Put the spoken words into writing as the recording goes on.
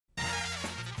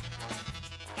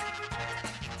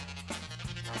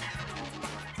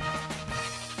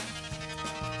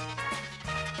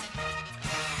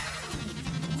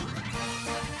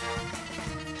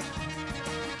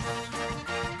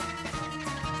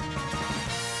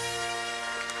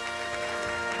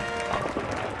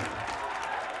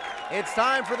It's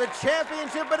time for the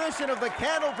championship edition of the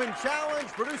Candlepin Challenge,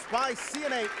 produced by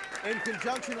CNA in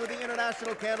conjunction with the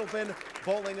International Candlepin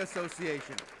Bowling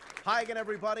Association. Hi again,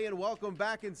 everybody, and welcome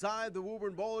back inside the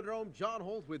Woburn Bowlerdrome. John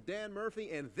Holt with Dan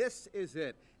Murphy, and this is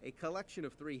it. A collection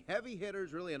of three heavy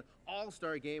hitters, really an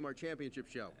all-star game, our championship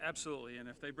show. Absolutely, and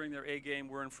if they bring their A game,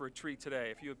 we're in for a treat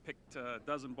today. If you had picked a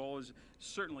dozen bowlers,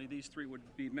 certainly these three would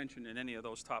be mentioned in any of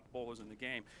those top bowlers in the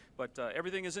game. But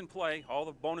everything is in play. All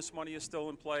the bonus money is still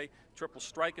in play. Triple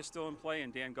strike is still in play,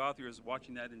 and Dan Gothier is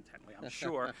watching that intently, I'm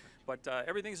sure. But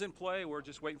everything's in play. We're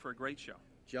just waiting for a great show.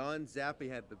 John Zappi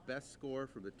had the best score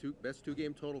from the best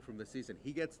two-game total from the season.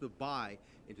 He gets the bye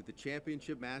into the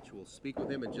championship match. We'll speak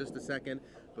with him in just a second.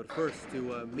 But first,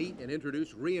 to meet and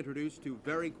reintroduce two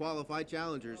very qualified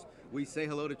challengers, we say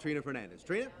hello to Trina Fernandez.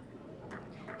 Trina?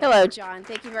 Hello, John.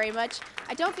 Thank you very much.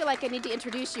 I don't feel like I need to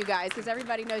introduce you guys because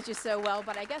everybody knows you so well,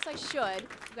 but I guess I should.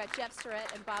 We've got Jeff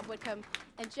Surette and Bob Whitcomb.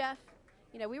 And Jeff,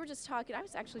 you know, we were just talking, I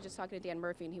was actually just talking to Dan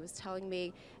Murphy, and he was telling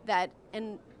me that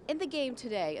in the game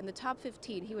today, in the top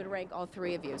 15, he would rank all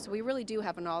three of you. So we really do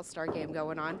have an all-star game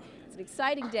going on. It's an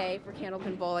exciting day for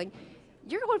Candlepin Bowling.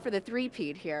 You're going for the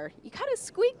three-peat here. You kind of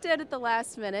squeaked in at the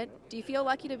last minute. Do you feel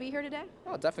lucky to be here today?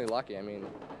 Oh, definitely lucky. I mean,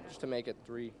 just to make it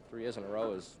three years in a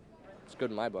row is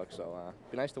good in my book. So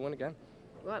it'd be nice to win again.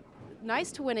 Well,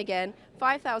 nice to win again.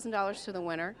 $5,000 to the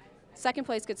winner. Second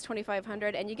place gets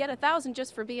 $2,500, and you get $1,000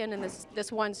 just for being in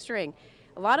this one string.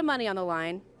 A lot of money on the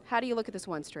line. How do you look at this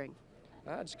one string?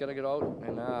 Just got to get out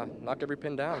and knock every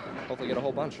pin down. Hopefully get a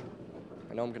whole bunch.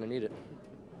 I know I'm going to need it.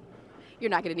 You're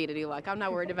not going to need any luck. I'm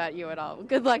not worried about you at all.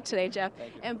 Good luck today, Jeff.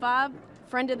 Thank you. And Bob,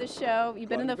 friend of the show, you've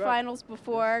been in the finals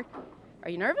before. Are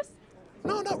you nervous?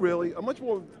 No, not really. I'm much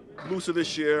more looser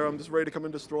this year. I'm just ready to come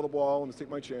in, just throw the ball and just take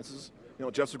my chances. You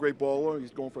know, Jeff's a great bowler. He's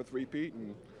going for a three-peat.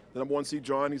 And the number one seed,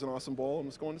 John, he's an awesome bowler. I'm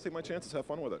just going to take my chances, have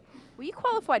fun with it. Well, you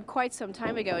qualified quite some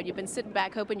time ago, and you've been sitting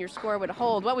back hoping your score would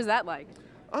hold. What was that like?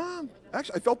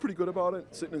 Actually, I felt pretty good about it,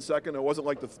 sitting in second. I wasn't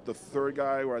like the third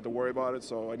guy where I had to worry about it,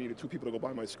 so I needed two people to go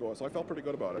by my score, so I felt pretty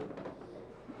good about it.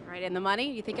 All right, and the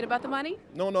money? You thinking about the money?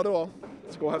 No, not at all.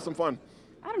 Let's go have some fun.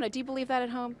 I don't know. Do you believe that at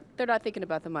home? They're not thinking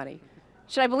about the money.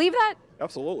 Should I believe that?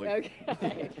 Absolutely.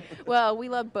 Okay. Well, we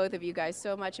love both of you guys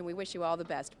so much, and we wish you all the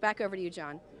best. Back over to you,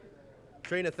 John.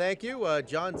 Trina, thank you.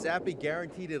 John Zappi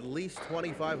guaranteed at least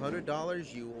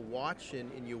 $2,500. You watch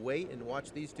and you wait and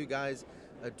watch these two guys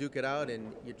duke it out,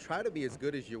 and you try to be as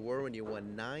good as you were when you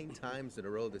won 9 times in a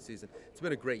row this season. It's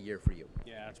been a great year for you.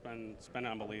 Yeah, it's been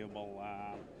unbelievable.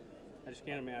 I just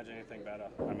can't imagine anything better.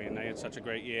 I mean, I had such a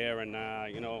great year,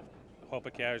 and you know, hope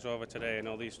it carries over today. I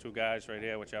know these two guys right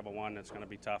here, whichever one, it's going to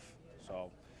be tough. So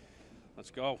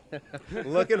let's go.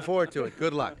 Looking forward to it.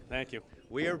 Good luck. Thank you.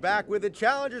 We are back with the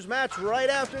Challengers match right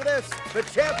after this, the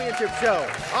championship show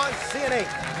on CNA.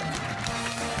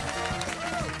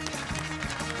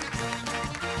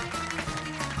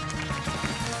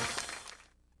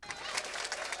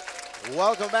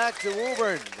 Welcome back to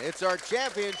Woburn. It's our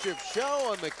championship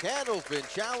show on the Candlepin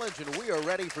Challenge, and we are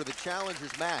ready for the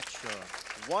Challengers match.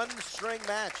 One-string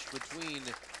match between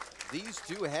these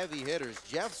two heavy hitters.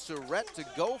 Jeff Surette to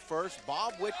go first,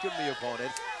 Bob Whitcomb the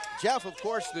opponent. Jeff, of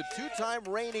course, the two-time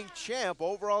reigning champ,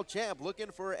 overall champ,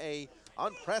 looking for a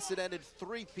unprecedented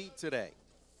three-peat today.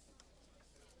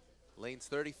 Lanes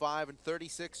 35 and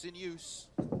 36 in use.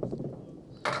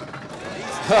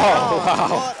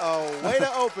 What a way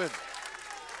to open.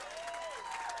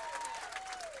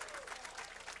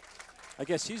 I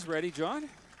guess he's ready, John.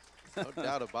 No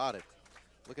doubt about it.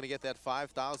 Looking to get that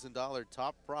 $5,000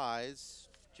 top prize.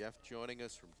 Jeff joining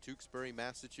us from Tewksbury,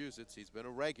 Massachusetts. He's been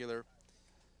a regular.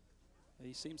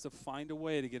 He seems to find a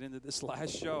way to get into this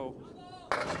last show.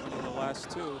 One of the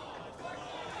last two.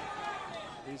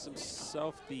 Leaves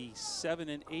himself the 7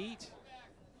 and 8.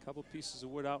 A couple pieces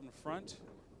of wood out in front.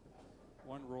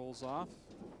 One rolls off.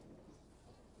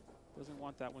 Doesn't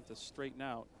want that one to straighten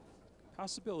out.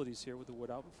 Possibilities here with the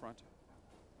wood out in front.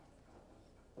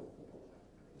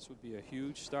 This would be a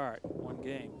huge start, one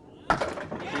game.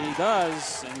 He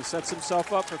does, and he sets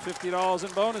himself up for $50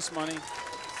 in bonus money.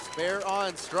 Spare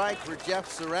on strike for Jeff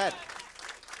Surette.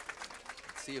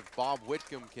 Let's see if Bob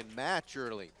Whitcomb can match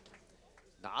early.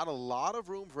 Not a lot of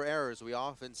room for errors, we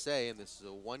often say, and this is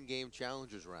a one-game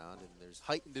challengers round, and there's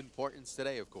heightened importance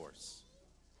today, of course.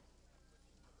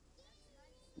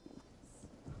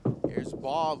 Here's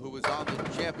Bob, who was on the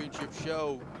championship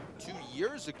show 2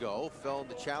 years ago, fell in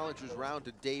the challengers round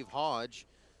to Dave Hodge.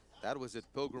 That was at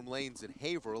Pilgrim Lanes in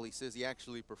Haverhill. He says he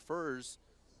actually prefers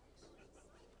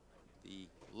the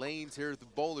lanes here at the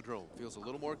Bowlerdrome. Feels a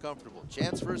little more comfortable.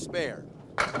 Chance for a spare.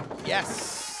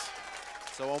 Yes!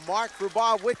 So a mark for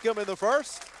Bob Whitcomb in the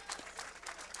first.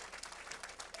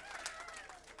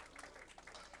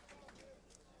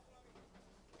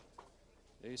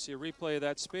 There you see a replay of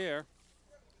that spare.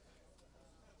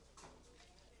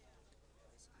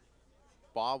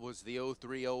 Bob was the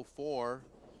 03-04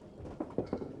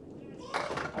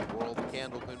 World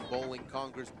Candlepin Bowling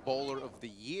Congress Bowler of the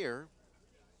Year.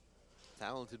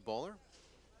 Talented bowler.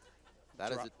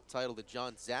 That is a title that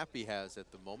John Zappi has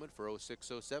at the moment for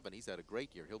 06-07. He's had a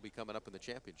great year. He'll be coming up in the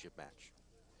championship match.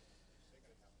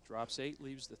 Drops 8,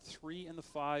 leaves the 3 and the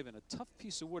 5, and a tough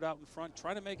piece of wood out in front,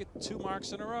 trying to make it 2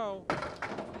 marks in a row.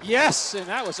 Yes, and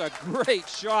that was a great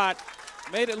shot.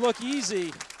 Made it look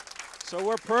easy. So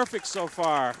we're perfect so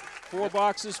far. 4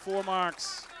 boxes, 4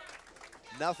 marks.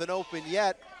 Nothing open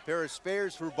yet. Pair of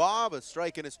spares for Bob, a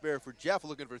strike and a spare for Jeff,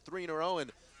 looking for 3 in a row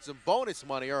and some bonus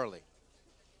money early.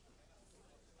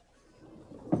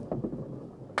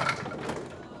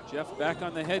 Jeff back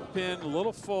on the head pin, a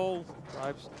little full,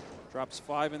 drops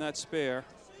 5 in that spare.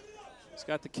 He's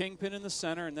got the kingpin in the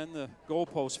center and then the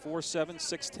goalpost, 4, 7,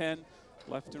 6, 10,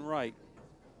 left and right.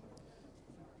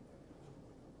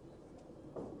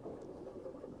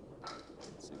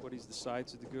 Let's see what he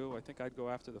decides to do. I think I'd go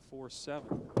after the 4,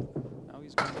 7. Now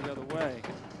he's going the other way.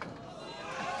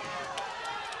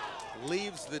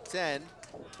 Leaves the 10.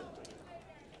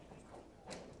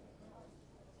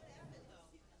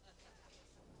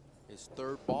 His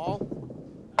 3rd ball,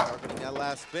 targeting that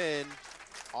last spin.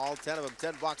 All 10 of them,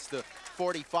 10 bucks to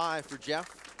 45 for Jeff.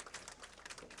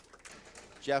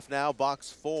 Jeff now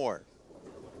box 4.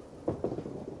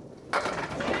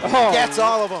 Oh, gets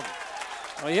all of them.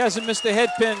 Well, he hasn't missed a head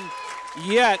pin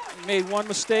yet. He made one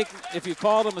mistake, if you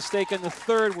called a mistake, in the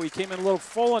 3rd where he came in a little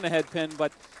full on the head pin,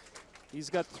 but he's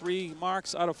got 3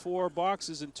 marks out of 4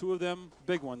 boxes, and 2 of them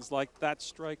big ones, like that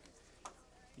strike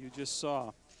you just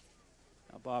saw.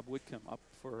 Now Bob Whitcomb up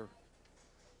for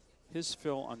his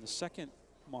fill on the 2nd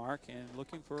mark and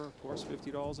looking for, of course,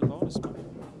 $50 in bonus money.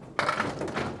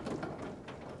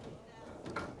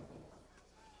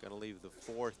 Gonna leave the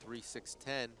 4, 3, 6,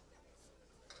 10.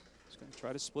 He's going to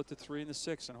try to split the 3 and the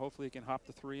 6, and hopefully he can hop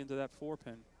the 3 into that 4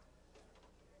 pin.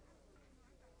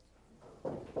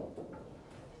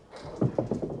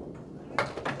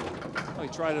 Well, he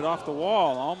tried it off the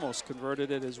wall, almost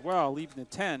converted it as well, leaving the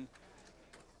 10.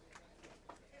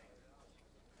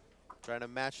 Trying to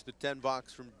match the 10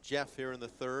 box from Jeff here in the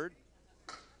 3rd.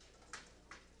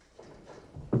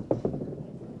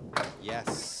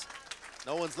 Yes.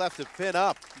 No one's left to pin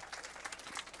up.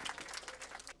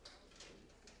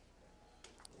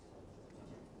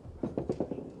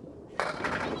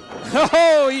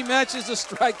 Oh, he matches the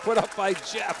strike put up by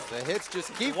Jeff. The hits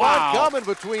just keep Wow. on coming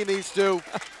between these two.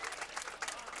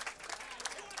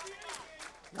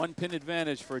 1 pin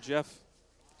advantage for Jeff.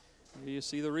 Here you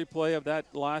see the replay of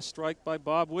that last strike by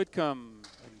Bob Whitcomb.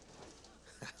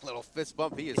 Little fist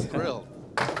bump, he is thrilled.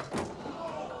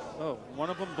 Oh, one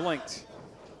of them blinked.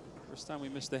 First time we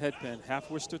missed the head pin.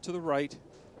 Half Worcester to the right,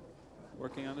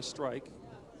 working on a strike.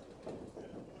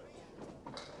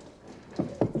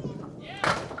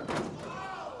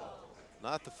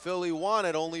 Not the fill he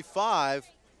wanted, only 5.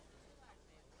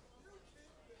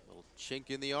 Little chink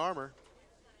in the armor.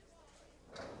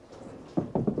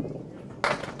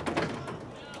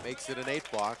 Makes it an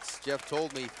 8 box. Jeff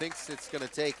told me he thinks it's going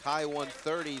to take high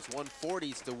 130s,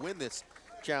 140s to win this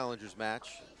challengers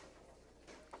match.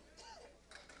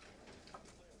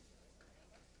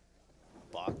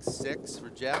 Box 6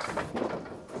 for Jeff.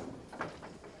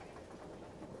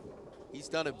 He's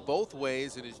done it both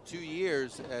ways in his 2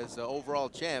 years as overall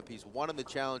champ. He's won in the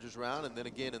challengers round and then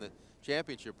again in the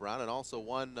championship round, and also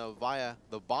won via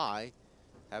the bye,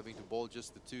 having to bowl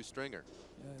just the 2-stringer.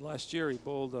 Yeah, last year he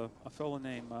bowled a fellow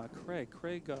named Craig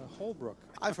Holbrook.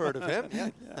 I've heard of him. Yeah.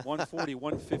 140,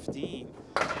 115.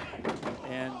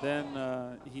 And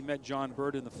then he met John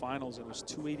Bird in the finals. It was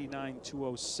 289,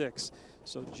 206.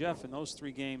 So Jeff in those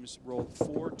 3 games rolled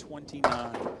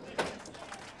 429.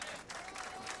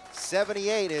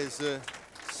 78 is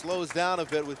slows down a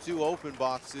bit with 2 open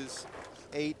boxes,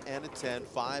 8 and a 10,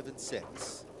 5 and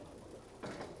 6.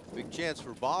 Big chance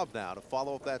for Bob now to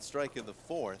follow up that strike in the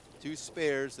 4th. 2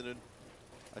 spares and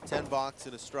a 10 box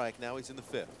and a strike. Now he's in the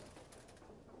 5th.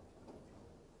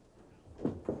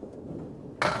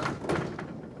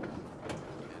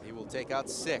 And he will take out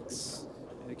 6.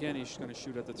 And again, he's going to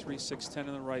shoot at the 3, 6, 10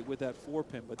 on the right with that 4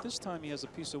 pin. But this time he has a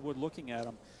piece of wood looking at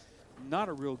him. Not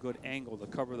a real good angle to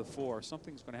cover the 4.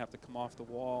 Something's going to have to come off the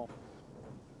wall,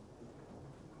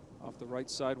 off the right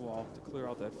side wall to clear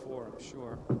out that 4, I'm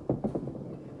sure.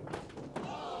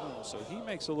 Oh, so he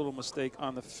makes a little mistake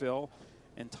on the fill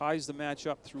and ties the match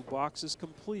up through boxes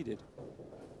completed.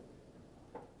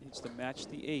 Needs to match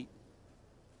the 8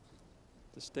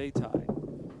 to stay tied.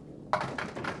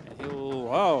 And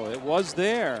Oh, it was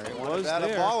there. It was about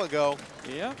there. a ball ago.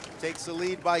 Yeah. Takes the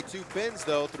lead by 2 pins,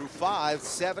 though, through 5,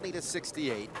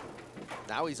 70-68.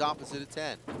 Now he's opposite of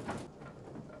 10.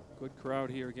 Good crowd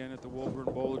here again at the Woburn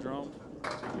Bowlerdrome.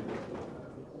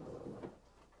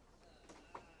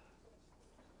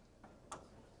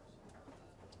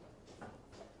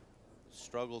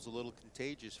 Struggle's a little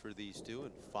contagious for these two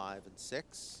in 5 and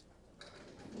 6.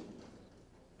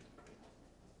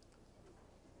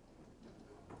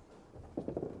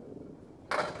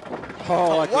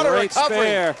 Oh, what a great recovery.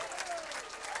 spare.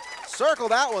 Circle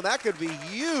that one. That could be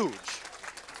huge.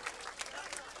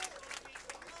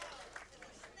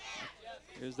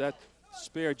 Here's that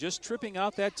spare, just tripping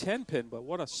out that 10 pin, but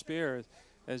what a spare,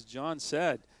 as John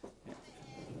said.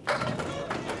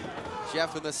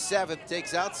 Jeff in the 7th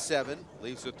takes out 7,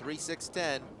 leaves with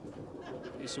 3-6-10.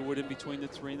 Piece of wood in between the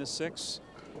 3 and the 6.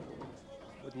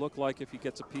 Would look like if he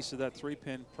gets a piece of that 3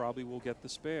 pin, probably will get the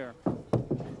spare.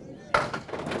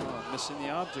 Oh, missing the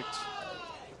object.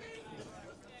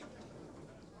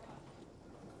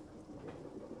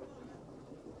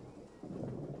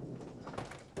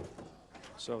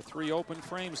 So 3 open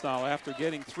frames now. After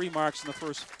getting 3 marks in the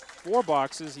first 4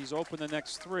 boxes, he's opened the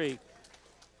next 3.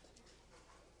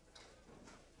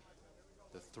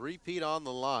 The 3-peat on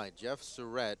the line. Jeff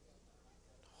Surette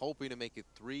hoping to make it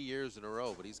 3 years in a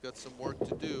row, but he's got some work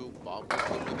to do. Bob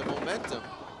Whitcomb with the momentum.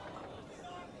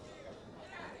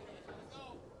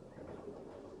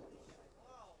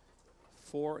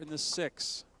 Four in the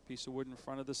 6. Piece of wood in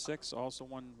front of the 6. Also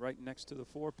one right next to the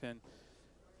 4 pin.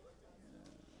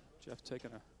 Jeff taking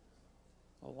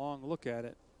a long look at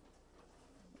it.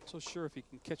 Not so sure if he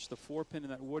can catch the 4 pin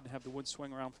in that wood and have the wood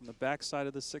swing around from the back side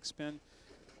of the 6 pin,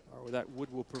 or that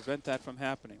wood will prevent that from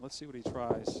happening. Let's see what he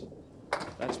tries.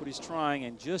 That's what he's trying,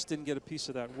 and just didn't get a piece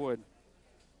of that wood.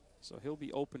 So he'll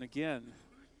be open again.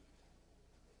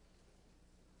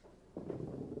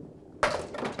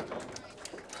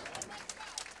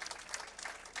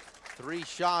 Three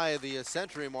shy of the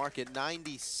century mark at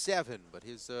 97, but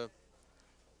his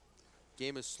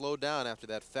game has slowed down after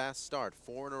that fast start.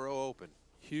 4 in a row open.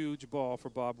 Huge ball for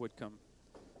Bob Whitcomb.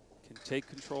 Can take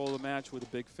control of the match with a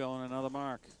big fill and another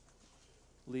mark.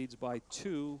 Leads by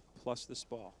 2 plus this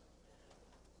ball.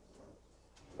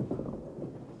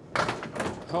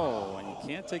 Oh, and you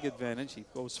can't take advantage. He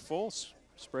goes full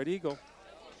spread eagle.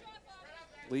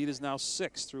 Lead is now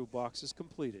 6 through boxes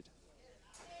completed.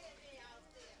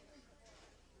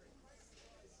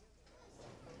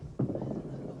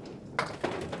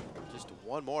 Just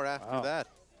one more after that.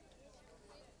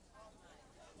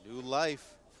 New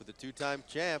life for the 2-time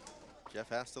champ. Jeff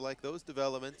has to like those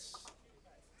developments.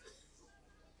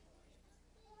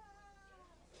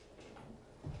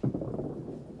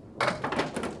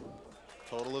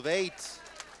 Total of 8.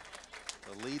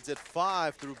 The lead's at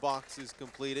 5 through boxes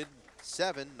completed.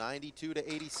 7,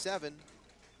 92-87.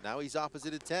 Now he's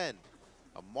opposite at 10.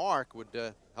 A mark would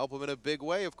help him in a big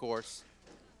way, of course.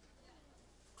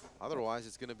 Otherwise,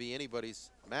 it's going to be anybody's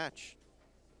match.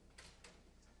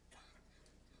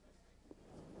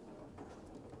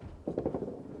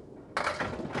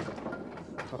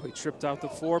 Oh, he tripped out the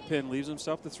 4 pin, leaves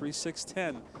himself to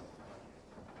 3-6-10.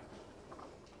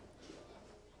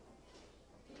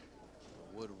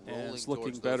 And it's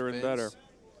looking better and better.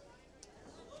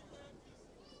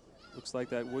 Looks like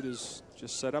that wood is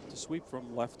just set up to sweep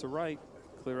from left to right,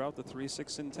 clear out the 3,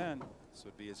 6, and 10. This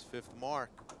would be his 5th mark,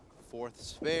 4th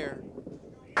spare.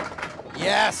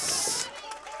 Yes!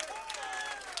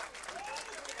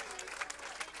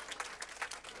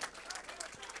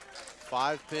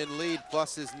 Five-pin lead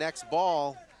plus his next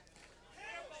ball.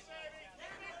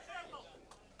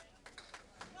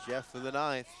 Jeff for the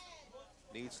 9th.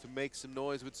 Needs to make some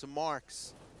noise with some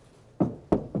marks.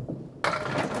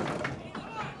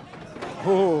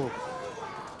 Oh,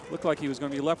 looked like he was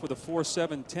going to be left with a 4,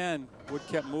 7, 10. Wood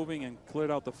kept moving and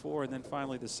cleared out the 4, and then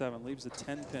finally the 7. Leaves the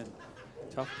 10 pin.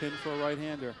 Tough pin for a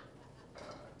right-hander.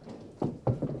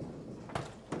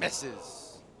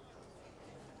 Misses.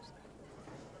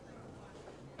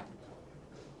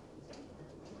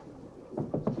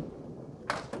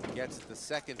 Gets it the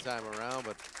 2nd time around,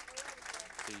 but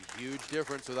a huge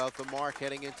difference without the mark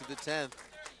heading into the 10th.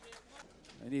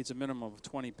 He needs a minimum of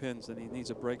 20 pins, and he needs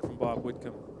a break from Bob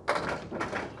Whitcomb.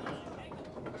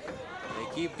 They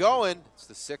keep going. It's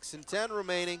the 6 and 10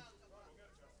 remaining.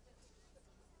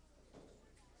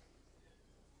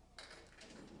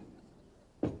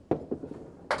 They'll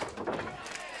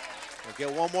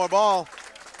get one more ball.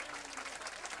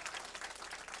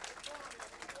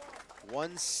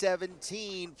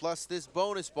 117 plus this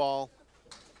bonus ball.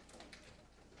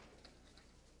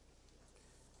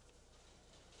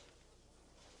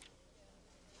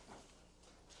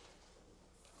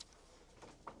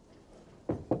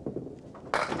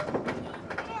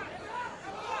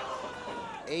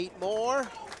 8 more.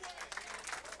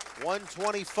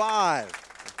 125.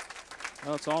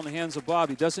 Well, it's all in the hands of Bob.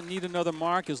 He doesn't need another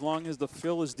mark as long as the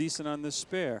fill is decent on this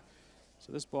spare.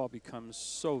 So this ball becomes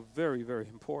so very, very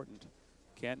important.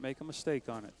 Can't make a mistake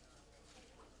on it.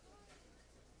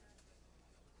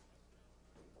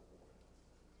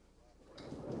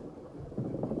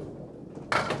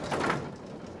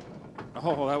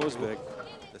 Oh, that was big.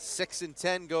 The 6 and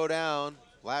 10 go down.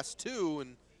 Last 2,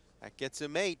 and that gets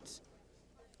him 8.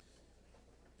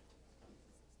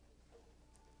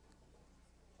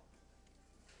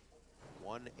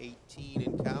 $118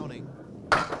 and counting.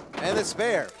 And the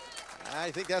spare. I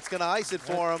think that's going to ice it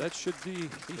for him. That should be,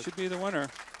 he should be the winner.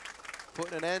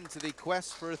 Putting an end to the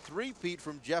quest for a three-peat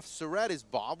from Jeff Surette is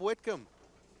Bob Whitcomb.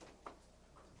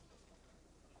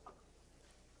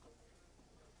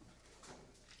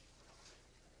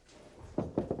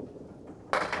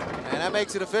 And that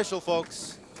makes it official,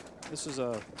 folks. This is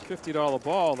a $50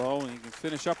 ball, though, and you can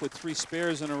finish up with 3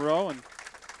 spares in a row. And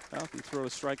well, if he throw a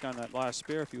strike on that last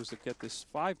spare, if he was to get this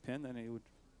 5-pin, then he would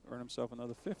earn himself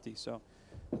another 50. So,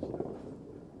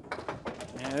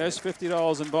 and there's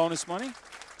 $50 in bonus money.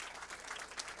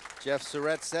 Jeff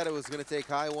Surette said it was going to take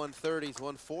high 130s,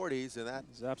 140s, and that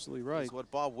is absolutely right. Is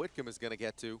what Bob Whitcomb is going to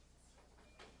get to.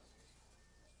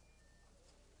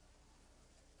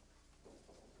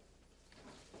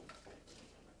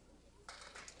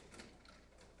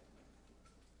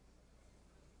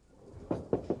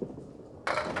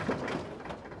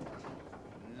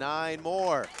 Nine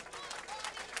more.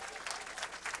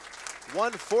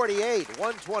 148,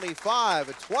 125,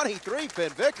 a 23-pin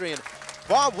victory, and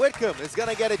Bob Whitcomb is going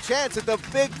to get a chance at the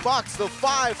big bucks, the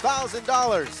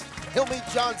 $5,000. He'll meet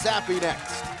John Zappi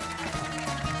next.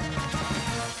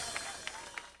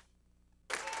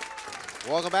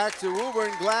 Welcome back to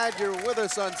Woburn. Glad you're with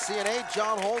us on CN8.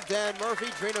 John Holt, Dan Murphy,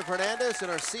 Trina Fernandez, and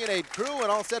our CN8 crew,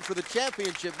 and all set for the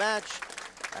championship match.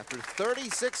 After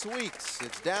 36 weeks,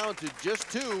 it's down to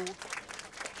just 2.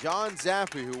 John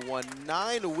Zappi, who won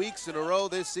 9 weeks in a row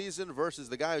this season, versus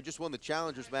the guy who just won the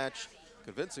Challengers match,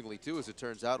 convincingly too, as it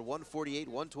turns out, 148,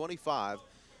 125,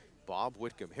 Bob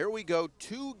Whitcomb. Here we go,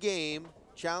 2-game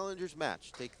Challengers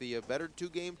match. Take the better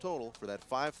 2-game total for that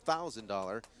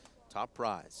 $5,000 top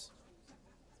prize.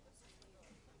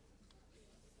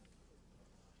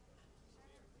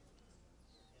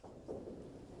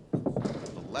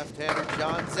 Left-hander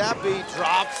John Zappi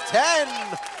drops 10.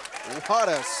 What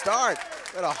a start.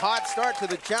 Got a hot start to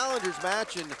the Challengers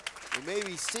match, and we may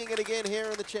be seeing it again here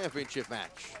in the championship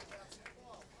match.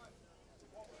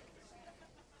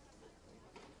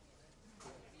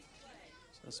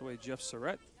 So that's the way Jeff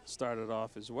Surette started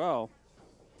off as well.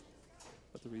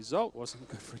 But the result wasn't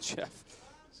good for Jeff.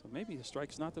 So maybe a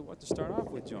strike's not what to start off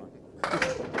with, John.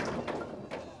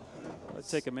 I'd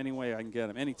take him any way I can get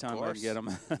him, anytime I can get him.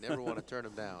 Never want to turn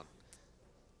him down.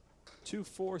 2,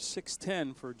 4, 6,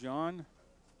 10 for John.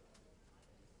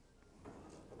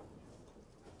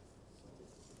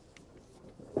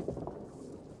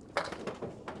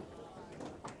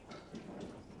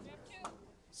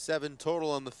 Seven total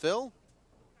on the fill.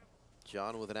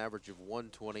 John with an average of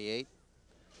 128.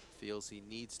 Feels he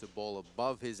needs to bowl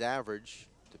above his average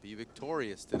to be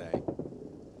victorious today.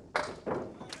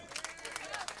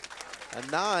 A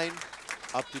 9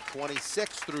 up to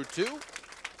 26 through 2.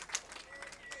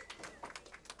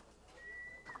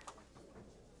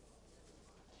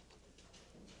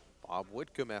 Bob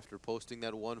Whitcomb, after posting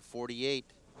that 148,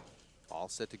 all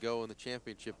set to go in the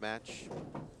championship match.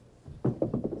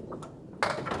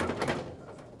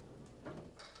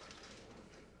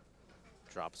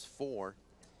 Drops 4.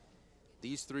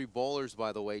 These 3 bowlers,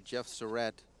 by the way, Jeff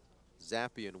Surette,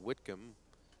 Zappi, and Whitcomb,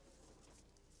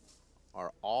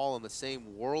 are all on the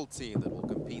same world team that will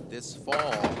compete this fall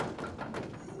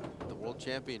at the World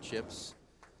Championships,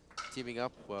 teaming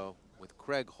up with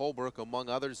Craig Holbrook, among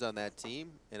others, on that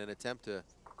team in an attempt to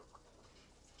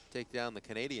take down the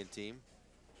Canadian team.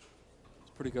 It's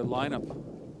a pretty good lineup.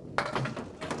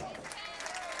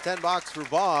 $10 for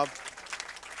Bob.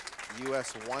 The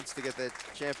U.S. wants to get that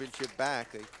championship back.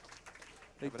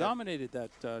 They dominated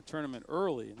that tournament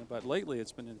early, but lately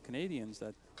it's been the Canadians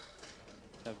that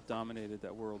have dominated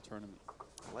that world tournament.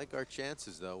 I like our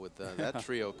chances, though, with that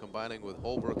trio combining with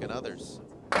Holbrook and others.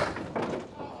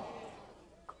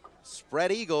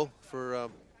 Spread eagle for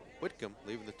Whitcomb,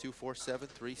 leaving the 2-4-7,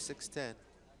 3-6-10.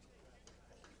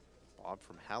 Bob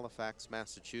from Halifax,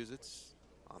 Massachusetts,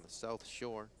 on the South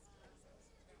Shore.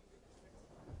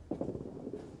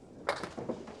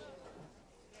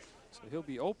 So he'll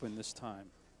be open this time.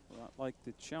 Not like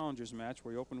the Challengers match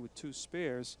where he opened with 2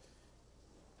 spares.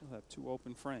 He'll have 2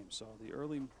 open frames. So the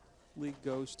early league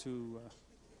goes to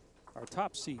our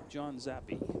top seed, John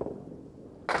Zappi.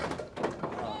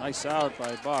 Nice out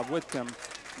by Bob Whitcomb.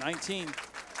 19.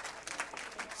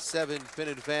 7-pin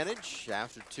advantage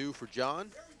after 2 for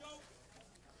John.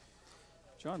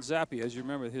 John Zappi, as you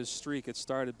remember, his streak, it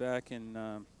started back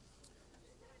in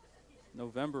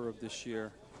November of this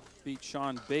year. Beat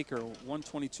Sean Baker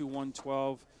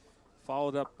 122-112,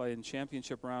 followed up by in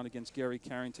championship round against Gary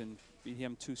Carrington, beat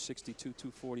him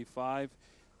 262-245.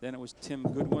 Then it was Tim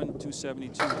Goodwin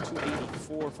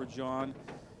 272-284 for John.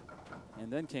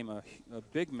 And then came a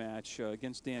big match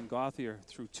against Dan Gauthier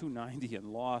through 290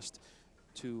 and lost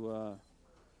to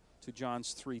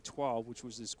John's 312, which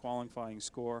was his qualifying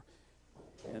score.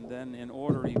 And then in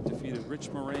order, he defeated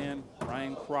Rich Moran,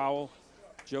 Ryan Crowell,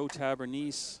 Joe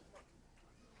Tavernese,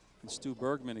 and Stu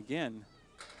Bergman again.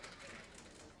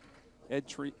 Ed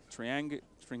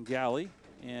Tringali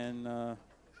and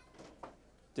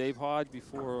Dave Hodge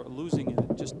before losing it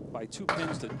just by 2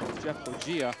 pins to Jeff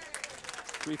Bogia,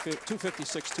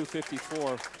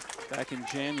 256-254 back in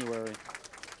January.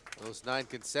 Those 9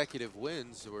 consecutive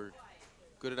wins were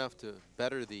good enough to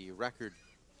better the record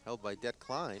held by Det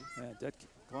Klein. Yeah, Det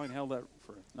Klein held that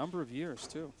for a number of years,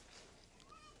 too.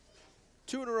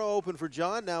 2 in a row open for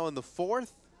John, now in the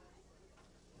 4th.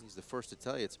 He's the first to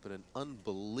tell you it's been an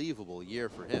unbelievable year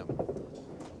for him.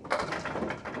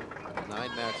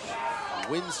 9-match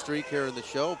win streak here in the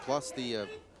show, plus the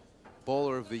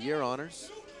Bowler of the Year honors.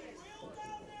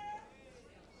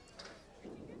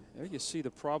 There you see the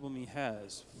problem he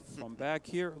has. From back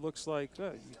here, it looks like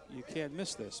you can't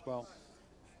miss this. Well,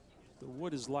 the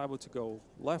wood is liable to go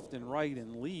left and right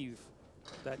and leave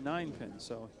that 9-pin.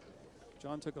 So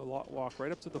John took a walk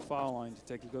right up to the foul line to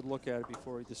take a good look at it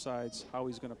before he decides how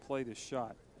he's going to play this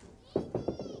shot.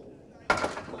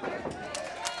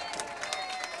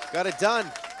 Got it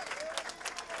done.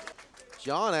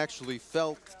 John actually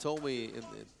told me in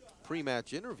the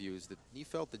pre-match interviews that he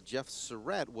felt that Jeff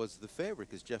Surette was the favorite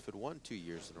because Jeff had won 2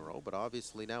 years in a row, but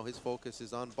obviously now his focus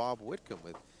is on Bob Whitcomb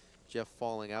with Jeff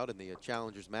falling out in the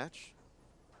Challengers match.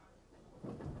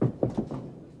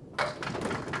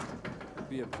 It'd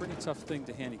be a pretty tough thing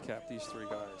to handicap these 3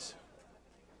 guys.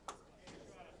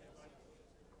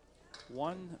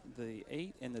 1, the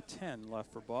 8, and the 10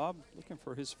 left for Bob, looking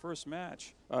for his first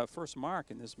mark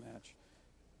in this match.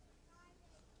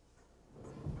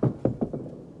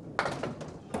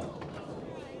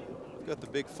 Got the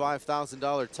big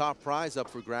 $5,000 top prize up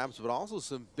for grabs, but also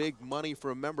some big money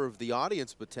for a member of the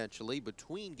audience potentially.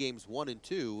 Between games 1 and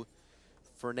 2,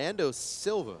 Fernando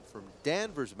Silva from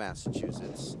Danvers,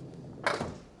 Massachusetts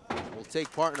will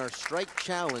take part in our strike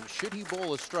challenge. Should he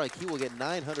bowl a strike, he will get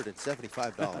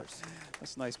 $975.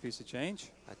 That's a nice piece of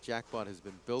change. That jackpot has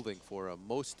been building for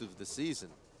most of the season.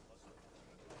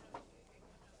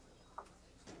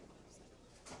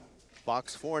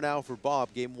 Box 4 now for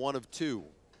Bob, game 1 of 2.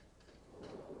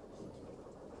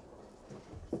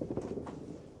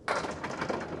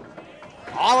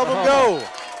 All of them go.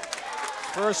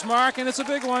 First mark, and it's a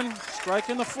big one. Strike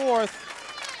in the 4th.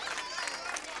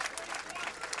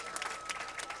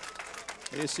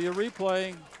 There you see a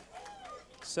replay.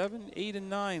 7, 8, and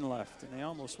 9 left, and they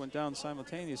almost went down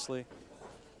simultaneously.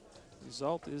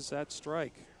 Result is that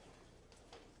strike.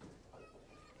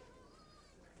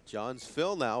 John's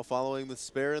fill now following the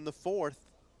spare in the 4th.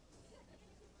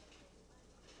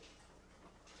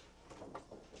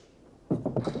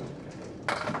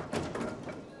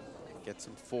 Gets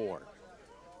him 4.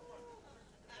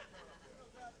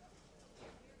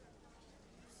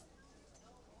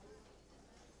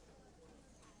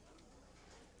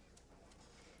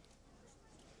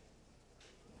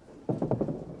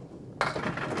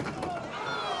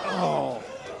 Oh,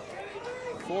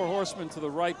 4 horsemen to the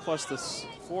right plus the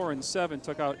 4 and 7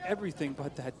 took out everything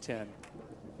but that 10.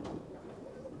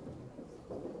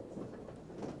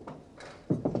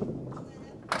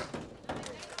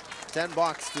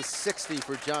 $10 to 60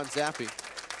 for John Zappi.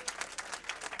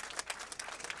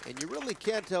 And you really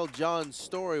can't tell John's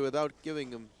story without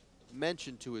giving him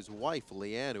mention to his wife,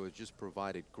 Leanne, who has just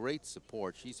provided great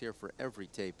support. She's here for every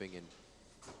taping, and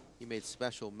he made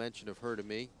special mention of her to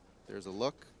me. There's a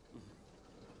look.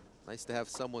 Nice to have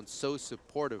someone so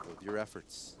supportive of your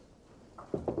efforts.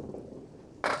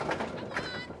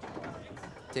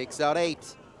 Takes out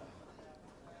 8.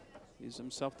 Gives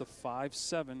himself the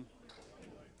 5-7.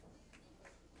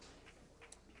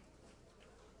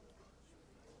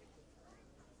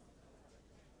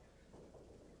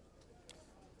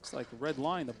 It's like a red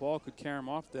line. The ball could carry him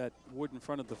off that wood in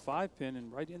front of the 5-pin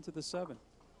and right into the 7.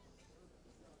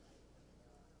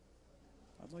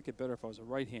 I'd like it better if I was a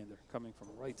right-hander coming from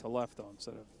right to left, though,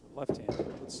 instead of left-hander.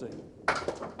 Let's see.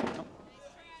 Nope.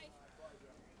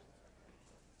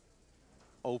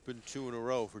 open 2 in a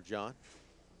row for John.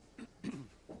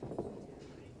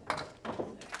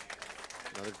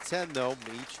 Another 10 though.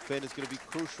 Each pin is going to be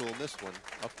crucial in this one.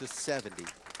 Up to 70.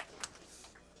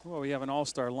 Well, we have an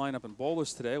all-star lineup in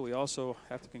bowlers today. We also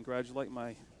have to congratulate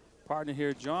my partner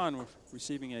here, John, with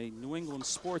receiving a New England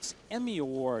Sports Emmy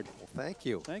Award. Well, thank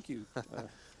you. Thank you.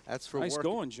 That's for nice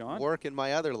going, John. Work in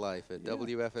my other life at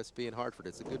WFSB in Hartford.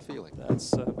 It's a good feeling.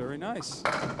 That's very nice.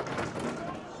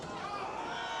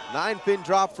 9-pin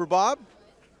drop for Bob.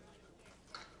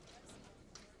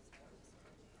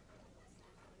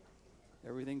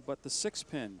 Everything but the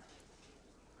 6-pin.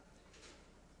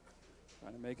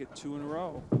 Trying to make it 2 in a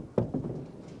row.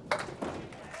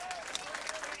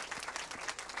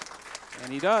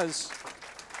 And he does.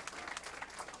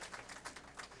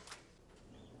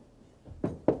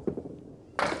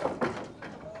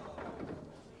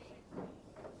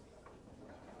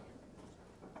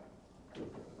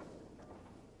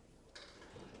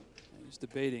 He's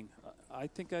debating. I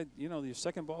think your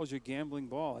second ball is your gambling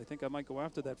ball. I think I might go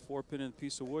after that 4-pin and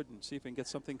piece of wood and see if I can get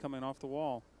something coming off the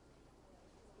wall.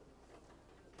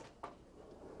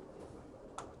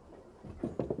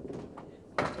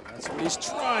 That's what he's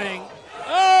trying.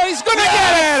 Oh, he's going to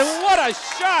get it! What a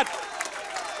shot!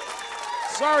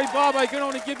 Sorry, Bob, I can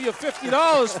only give you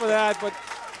 $50 for that, but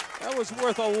that was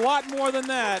worth a lot more than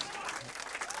that.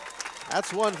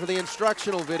 That's one for the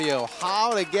instructional video.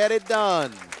 How to get it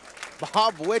done.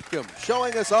 Bob Whitcomb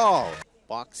showing us all.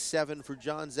 Box 7 for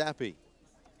John Zappi.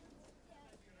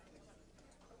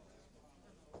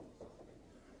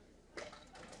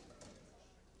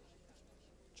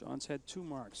 John's had 2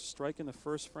 marks, strike in the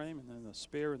first frame and then a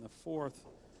spare in the 4th.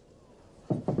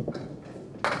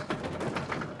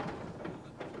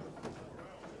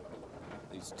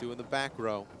 These 2 in the back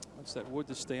row. Wants that wood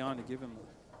to stay on to give him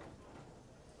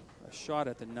a shot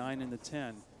at the 9 and the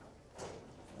 10.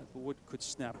 That wood could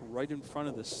snap right in front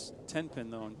of this 10-pin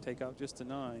though and take out just a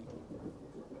 9.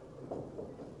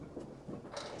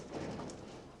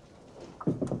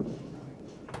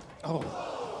 Oh.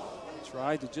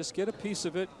 Tried to just get a piece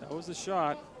of it. That was the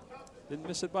shot. Didn't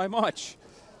miss it by much.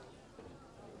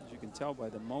 As you can tell by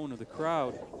the moan of the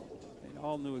crowd, they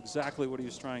all knew exactly what he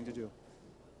was trying to do.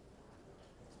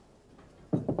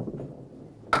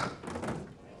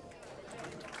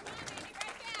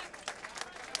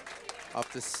 Up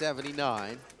to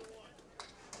 79.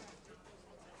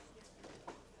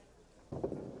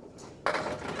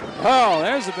 Oh,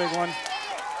 there's a big one.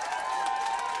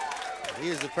 He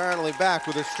is apparently back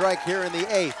with a strike here in the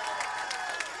 8th.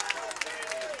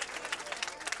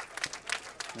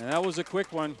 And that was a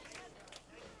quick one.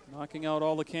 Knocking out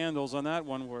all the candles on that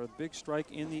one were a big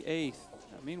strike in the 8th.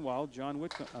 Meanwhile,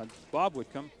 Bob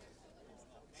Whitcomb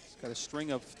has got a string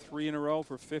of 3 in a row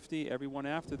for 50. Everyone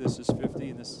after this is 50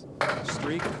 in this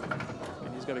streak.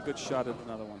 And he's got a good shot at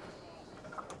another one.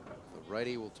 The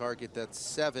righty will target that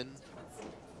 7.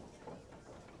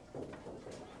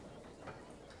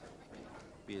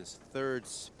 Be his 3rd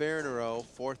spare in a row,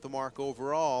 4th the mark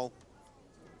overall.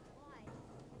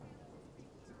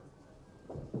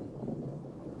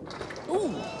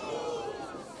 Ooh!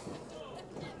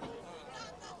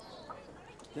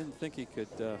 Didn't think he could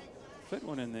fit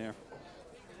one in there.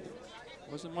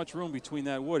 Wasn't much room between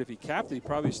that wood. If he capped it, he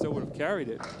probably still would have carried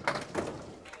it.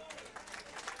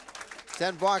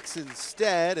 10 bucks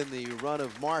instead, and the run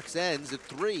of marks ends at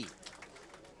 3.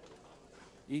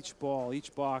 Each ball,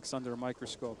 each box under a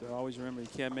microscope. They always remember you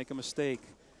can't make a mistake.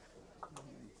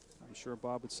 I'm sure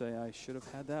Bob would say, I should have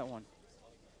had that one.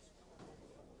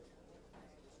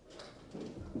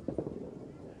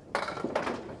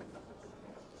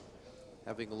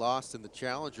 Having lost in the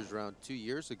Challengers round 2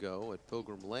 years ago at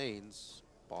Pilgrim Lanes,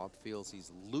 Bob feels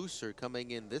he's looser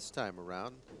coming in this time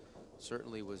around.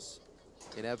 Certainly was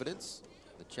in evidence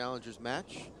in the Challengers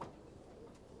match.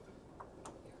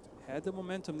 Had the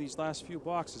momentum these last few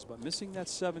boxes, but missing that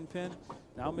 7-pin,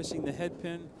 now missing the head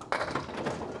pin.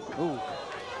 Ooh.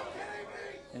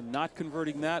 And not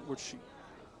converting that, which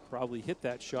probably hit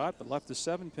that shot, but left the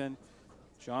 7-pin.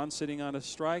 John sitting on a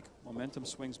strike. Momentum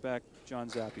swings back John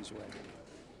Zappi's way.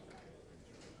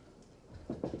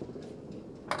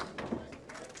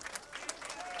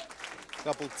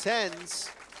 Couple 10s.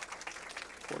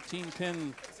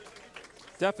 14-pin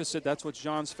deficit, that's what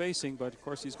John's facing, but of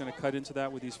course he's going to cut into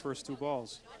that with these first 2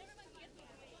 balls.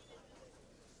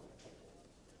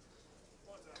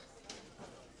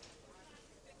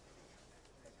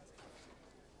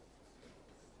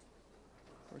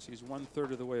 Of course, he's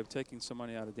 1/3 of the way of taking some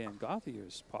money out of Dan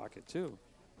Gauthier's pocket, too.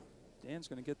 Dan's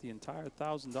going to get the entire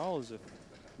 $1,000 if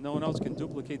no one else can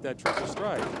duplicate that triple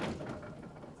strike.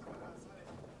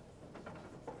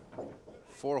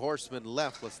 4 horsemen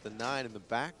left, less than 9 in the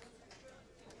back.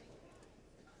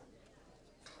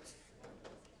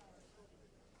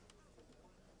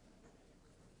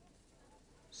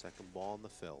 Second ball in the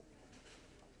fill.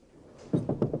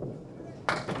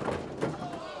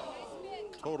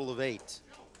 Total of 8.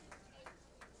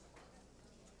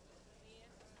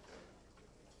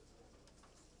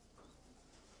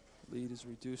 Lead is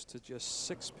reduced to just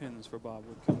 6 pins for Bob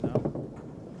Whitcomb now.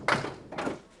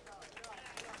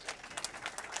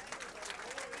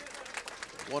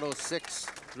 106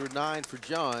 through 9 for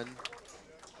John.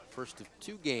 First of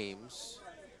 2 games.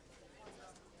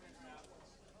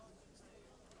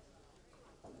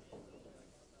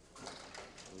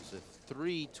 It was a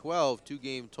 3-12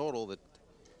 2-game total that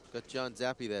got John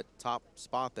Zappi that top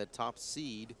spot, that top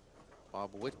seed.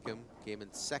 Bob Whitcomb came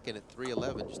in second at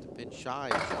 3-11, just a pin shy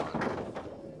of John.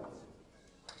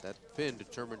 That pin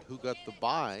determined who got the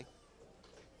bye.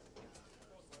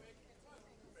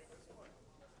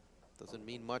 Doesn't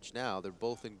mean much now. They're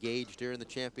both engaged here in the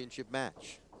championship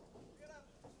match.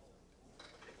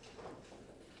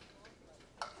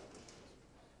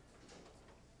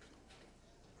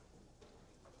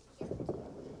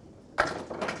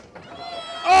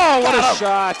 Oh, what a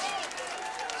shot.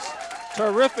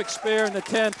 Terrific spare in the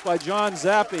 10th by John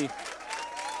Zappi.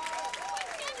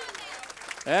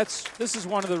 This is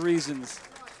one of the reasons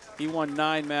he won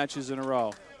 9 matches in a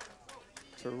row.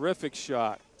 Terrific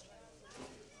shot.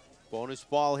 Bonus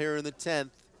ball here in the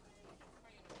 10th.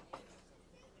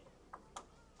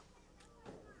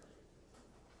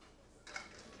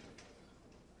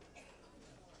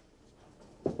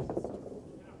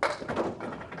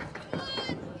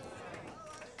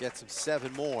 Gets him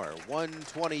 7 more.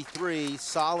 123,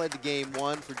 solid game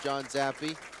 1 for John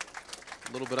Zappi.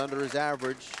 A little bit under his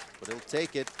average, but he'll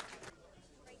take it.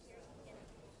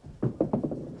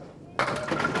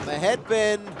 The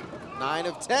headpin, 9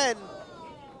 of 10.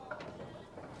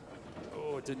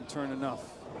 Oh, it didn't turn enough.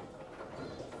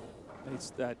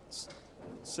 Makes that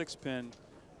 6 pin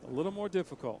a little more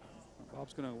difficult.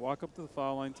 Bob's going to walk up to the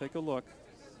foul line, take a look.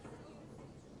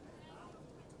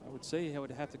 I would say he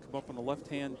would have to come up on the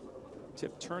left-hand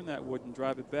tip, turn that wood, and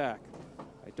drive it back.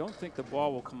 I don't think the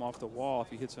ball will come off the wall if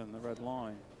he hits it on the red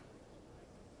line.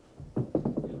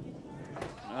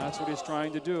 That's what he's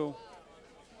trying to do.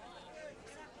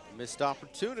 Missed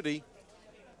opportunity.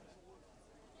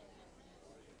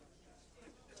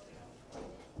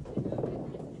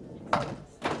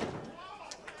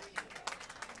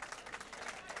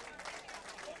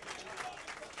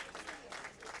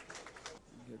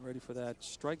 Get ready for that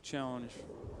strike challenge.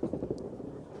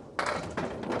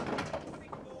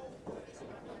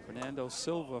 Fernando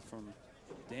Silva from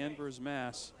Danvers,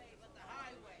 Mass.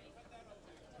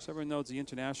 As everyone knows, the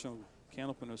International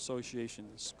Candlepin Association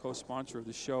is co-sponsor of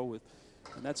the show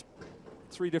and that's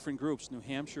 3 different groups: New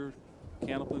Hampshire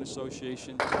Candlepin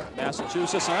Association,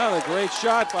 Massachusetts. Another great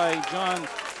shot by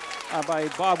by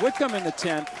Bob Whitcomb in the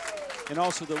 10th, and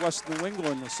also the West New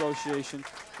England Association.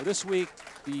 But this week,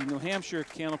 the New Hampshire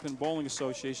Candlepin Bowling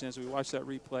Association, as we watch that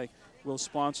replay, will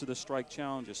sponsor the strike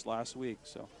challenges last week.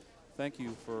 So thank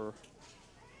you for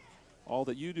all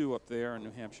that you do up there in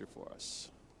New Hampshire for us.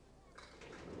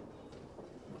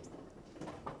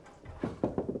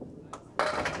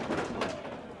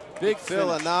 Big fill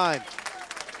of 9.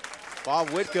 Bob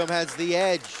Whitcomb has the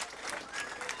edge.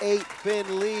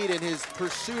 8-pin lead in his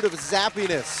pursuit of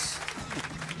zappiness.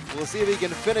 We'll see if he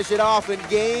can finish it off in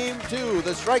game 2.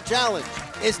 The strike challenge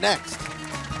is next.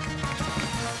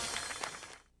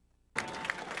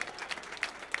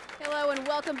 Hello and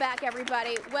welcome back,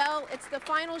 everybody. Well, it's the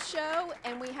final show,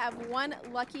 and we have one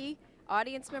lucky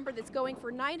audience member that's going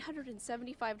for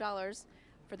 $975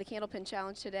 for the Candlepin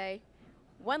Challenge today.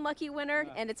 One lucky winner,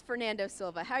 and it's Fernando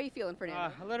Silva. How are you feeling,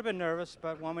 Fernando? A little bit nervous,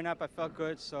 but warming up, I felt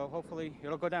good, so hopefully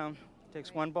it'll go down.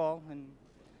 Takes one ball and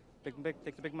take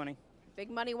the big money.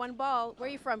 Big money, one ball. Where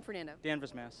are you from, Fernando?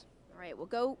 Danvers, Mass. All right, we'll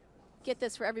go get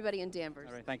this for everybody in Danvers.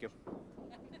 All right, thank you.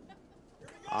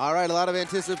 All right, a lot of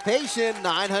anticipation.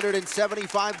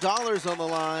 $975 on the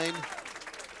line.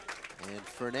 And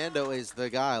Fernando is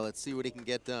the guy. Let's see what he can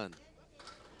get done.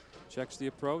 Checks the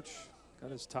approach,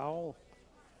 got his towel.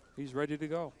 He's ready to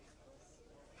go.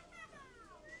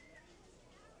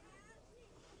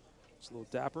 It's a little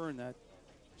dapper in that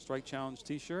strike challenge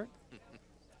t-shirt.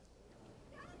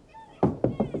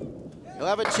 He'll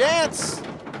have a chance.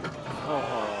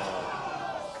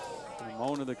 Oh, the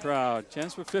moan of the crowd.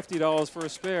 Chance for $50 for a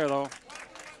spare, though.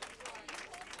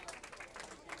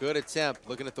 Good attempt.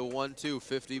 Looking at the 1-2,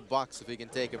 $50 if he can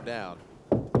take him down.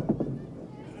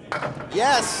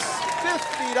 Yes,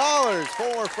 $50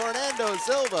 for Fernando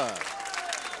Silva.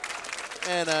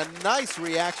 And a nice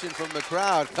reaction from the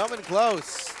crowd. Coming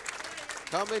close.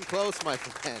 Coming close, my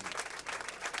friend.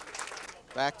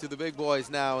 Back to the big boys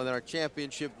now in our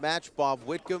championship match. Bob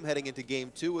Whitcomb heading into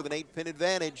game 2 with an 8-pin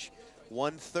advantage.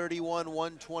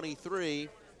 131-123.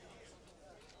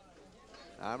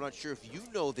 I'm not sure if you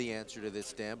know the answer to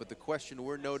this, Dan, but the question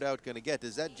we're no doubt going to get,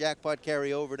 does that jackpot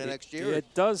carry over to next year?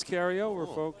 It does carry over,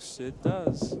 folks. It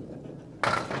does.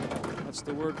 That's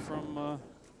the word from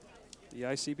the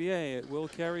ICBA. It will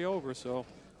carry over, so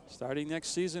starting next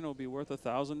season, it'll be worth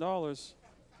 $1,000.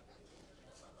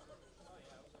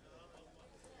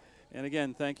 And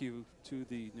again, thank you to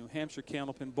the New Hampshire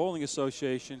Candlepin Bowling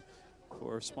Association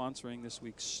for sponsoring this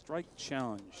week's Strike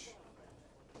Challenge.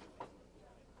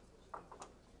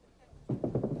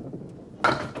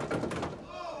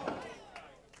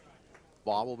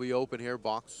 Bob will be open here,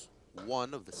 box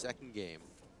 1 of the second game.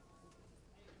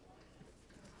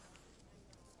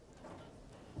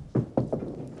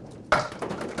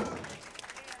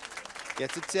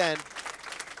 Gets a 10.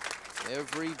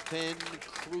 Every pin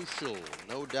crucial,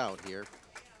 no doubt here.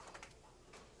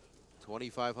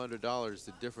 $2,500,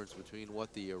 the difference between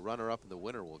what the runner-up and the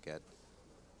winner will get.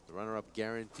 The runner-up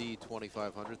guaranteed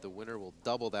 $2,500. The winner will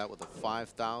double that with a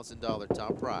 $5,000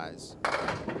 top prize.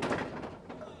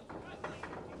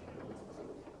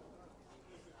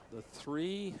 The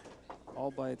 3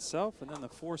 all by itself, and then the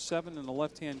 4-7 in the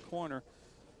left-hand corner.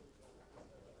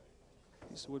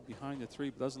 Piece of wood behind the 3,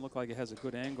 but doesn't look like it has a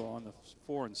good angle on the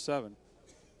 4 and 7.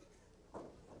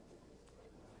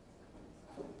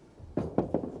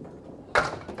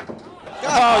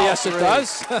 Oh, yes, it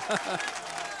does.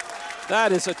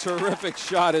 That is a terrific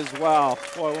shot as well.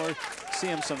 Boy, we're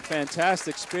seeing some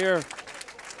fantastic spare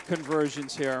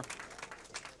conversions here.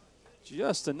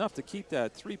 Just enough to keep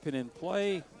that 3-pin in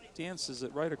play. Dances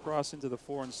it right across into the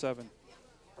 4 and 7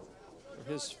 for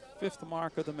his 5th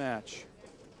mark of the match.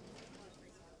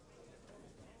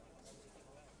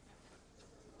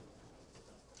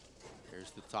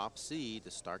 Here's the top seed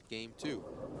to start game 2.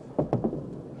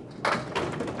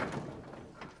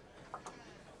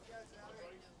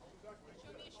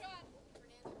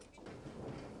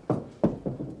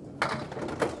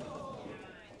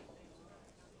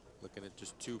 Looking at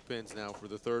just 2 pins now for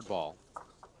the 3rd ball.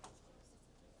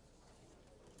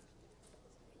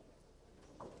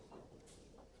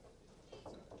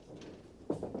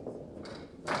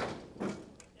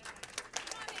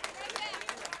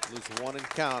 Lose 1 and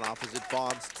count opposite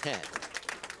Bob's 10.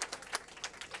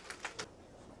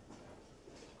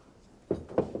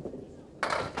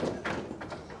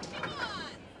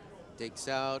 Takes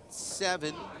out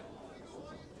 7.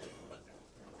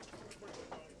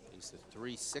 He's a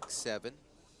 3-6-7.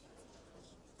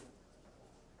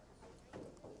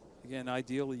 Again,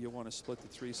 ideally you want to split the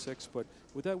 3-6, but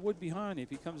with that wood behind, if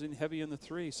he comes in heavy in the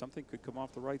 3, something could come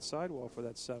off the right sidewall for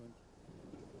that 7.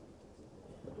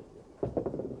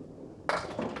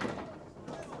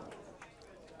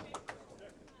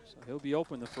 So he'll be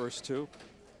open the first 2.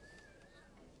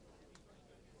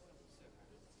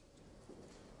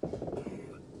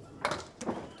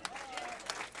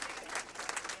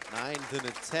 Ninth and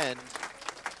a 10.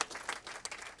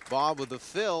 Bob with a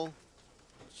fill.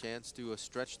 Chance to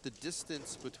stretch the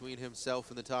distance between himself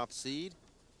and the top seed.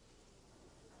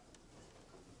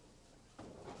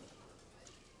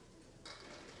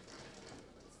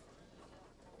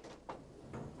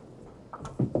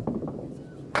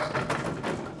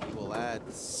 He will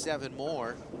add 7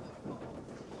 more.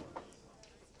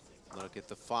 Look at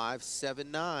the 5,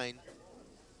 7, 9.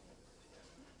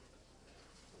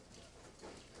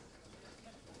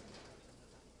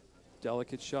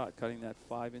 Delicate shot, cutting that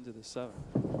 5 into the 7.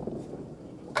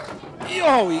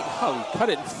 Oh, he cut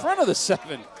it in front of the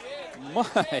 7.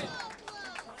 My.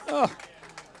 Oh.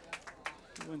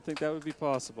 You wouldn't think that would be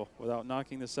possible without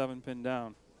knocking the 7-pin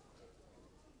down.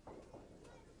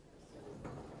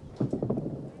 A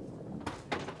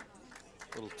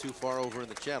little too far over in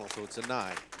the channel, so it's a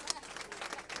 9.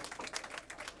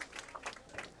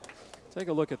 Take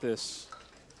a look at this.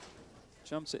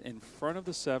 Jumps it in front of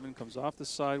the 7, comes off the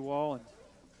sidewall, and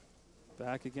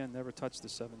back again, never touched the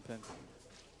 7-pin.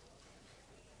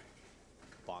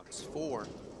 Box 4.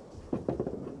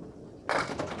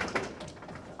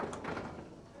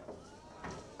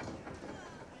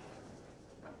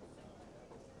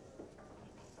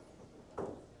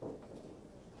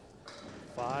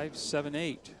 Five, 7,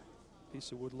 8.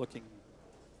 Piece of wood looking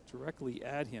directly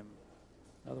at him.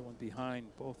 Another one behind,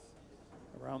 both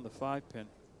around the 5-pin.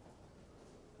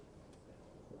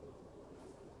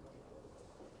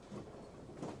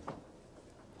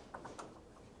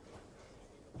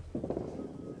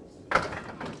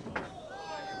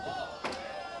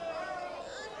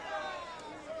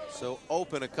 So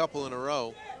open a couple in a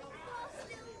row.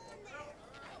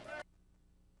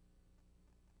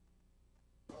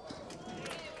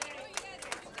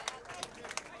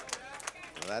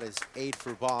 Well, that is 8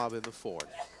 for Bob in the fourth.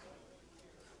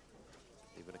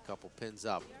 Even a couple pins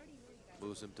up.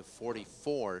 Moves him to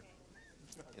 44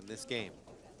 in this game.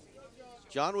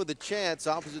 John with a chance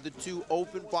opposite the 2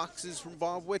 open boxes from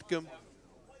Bob Whitcomb.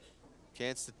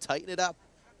 Chance to tighten it up.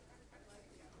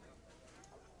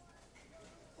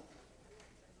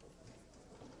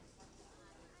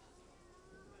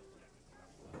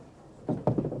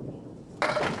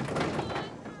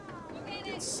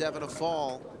 It's 7 a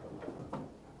fall.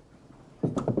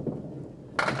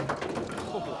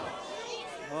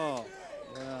 Oh,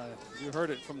 yeah, you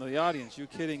heard it from the audience. You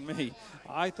kidding me?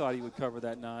 I thought he would cover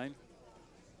that 9.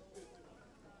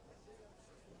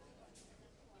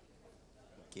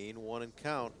 Gain 1 and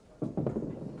count.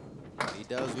 He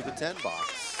does with the 10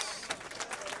 box.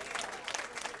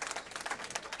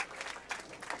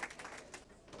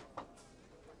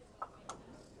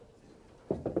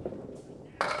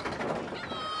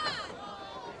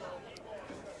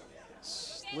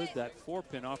 Slid that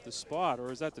 4-pin off the spot, or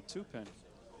is that the 2-pin?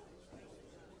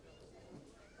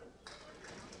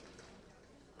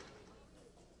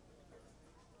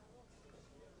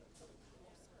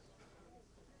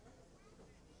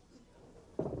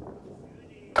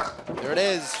 There it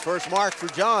is, first mark for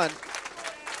John.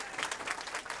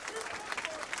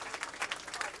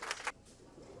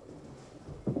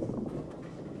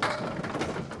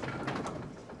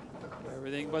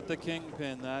 Everything but the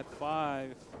kingpin, that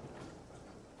 5.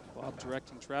 Bob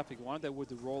directing traffic, wanted that wood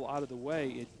to roll out of the way.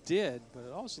 It did, but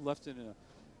it also left it in a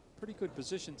pretty good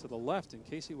position to the left. In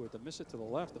case he were to miss it to the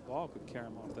left, the ball could carry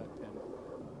him off that pin.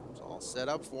 It's all set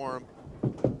up for him.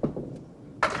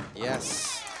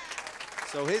 Yes.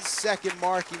 So his second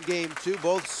mark in game 2,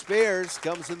 both spares,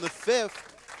 comes in the 5th.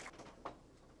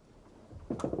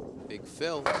 Big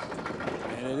fill.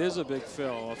 And it is a big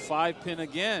fill, a 5-pin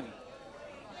again.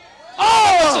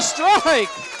 Oh, it's a strike!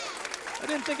 I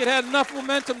didn't think it had enough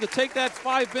momentum to take that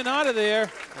 5-pin out of there.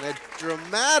 And a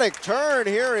dramatic turn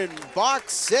here in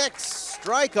box 6.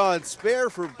 Strike on spare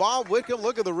for Bob Whitcomb.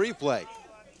 Look at the replay.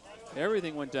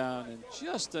 Everything went down and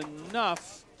just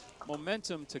enough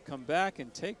momentum to come back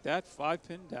and take that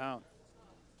 5-pin down.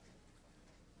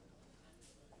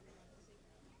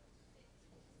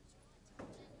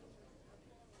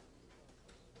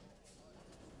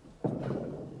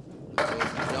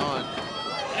 John.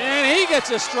 And he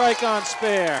gets a strike on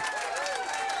spare.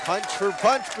 Punch for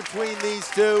punch between these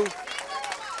two.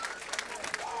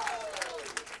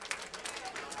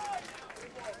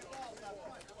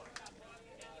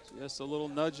 Just a little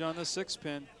nudge on the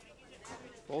 6-pin.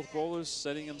 Both bowlers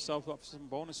setting himself up for some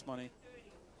bonus money.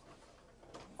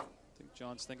 I think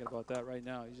John's thinking about that right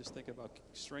now. He's just thinking about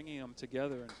stringing them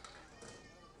together and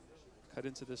cut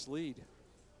into this lead.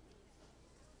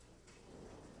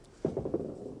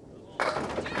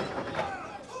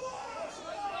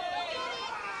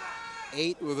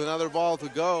 Eight with another ball to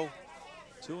go.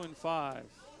 2 and 5.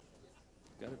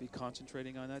 Got to be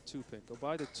concentrating on that 2-pin. Go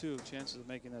by the 2. Chances of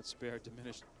making that spare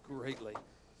diminished greatly.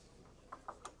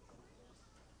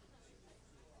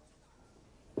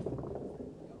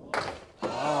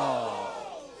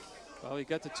 Oh. Well, he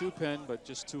got the 2-pin, but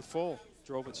just too full.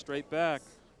 Drove it straight back.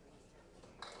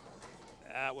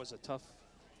 That was a tough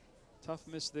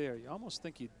miss there. You almost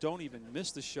think you don't even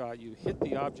miss the shot. You hit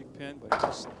the object pin, but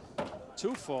just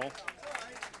too full.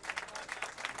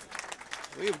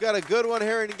 We've got a good one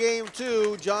here in game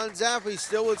 2. John Zappi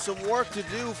still with some work to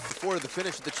do before the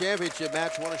finish of the championship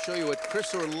match. I want to show you what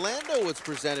Chris Orlando was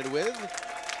presented with.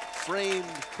 Framed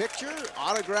picture,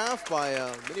 autographed by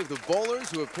many of the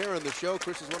bowlers who appear on the show.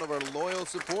 Chris is one of our loyal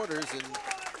supporters, and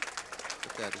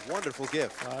with that wonderful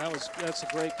gift. That's a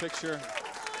great picture.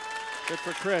 Good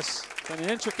for Chris. Been an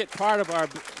intricate part of our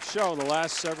show the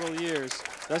last several years.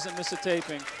 Doesn't miss a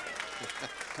taping.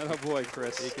 Oh boy,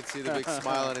 Chris. You can see the big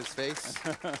smile on his face.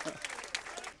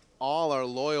 All our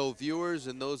loyal viewers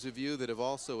and those of you that have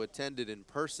also attended in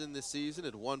person this season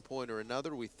at one point or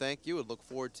another, we thank you and look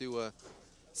forward to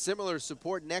similar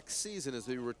support next season as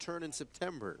we return in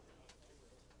September.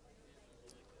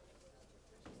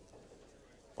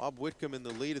 Bob Whitcomb in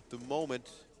the lead at the moment,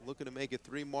 looking to make it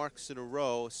 3 marks in a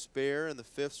row. Spare in the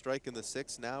 5th, strike in the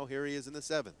 6th. Now here he is in the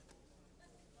 7th.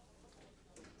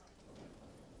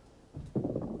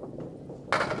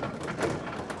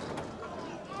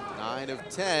 Nine of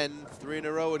 10, 3 in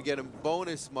a row would get him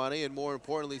bonus money and more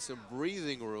importantly some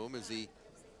breathing room as he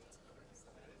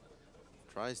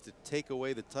tries to take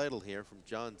away the title here from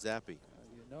John Zappi.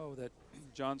 You know that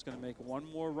John's going to make one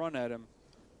more run at him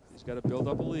He's got to build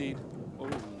up a lead. Oh,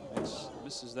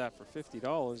 misses that for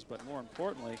 $50, but more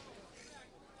importantly,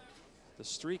 the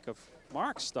streak of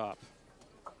marks stop.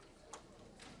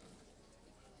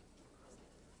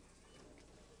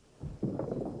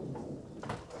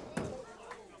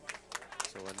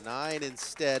 So a 9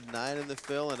 instead, 9 in the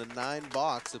fill, and a 9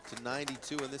 box up to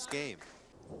 92 in this game.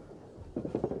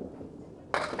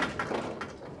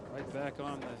 Right back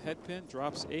on the head pin,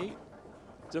 drops 8.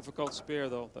 Difficult spare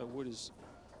though. That wood is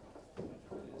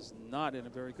not in a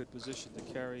very good position to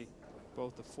carry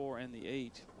both the 4 and the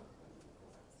 8.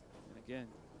 And again,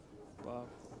 Bob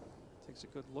takes a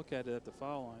good look at it at the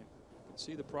foul line. You can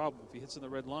see the problem. If he hits in the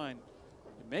red line,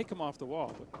 you may come off the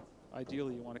wall, but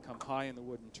ideally you want to come high in the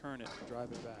wood and turn it and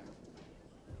drive it back.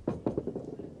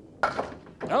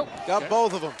 Oh, got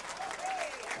both of them.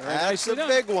 That's a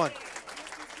big one.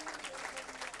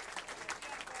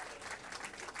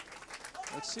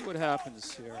 Let's see what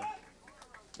happens here.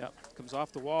 Yep, comes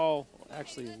off the wall.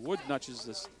 Actually, wood nudges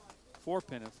this 4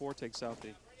 pin, and 4 takes out the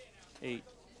 8.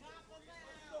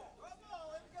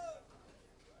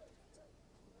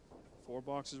 4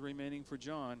 boxes remaining for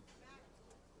John.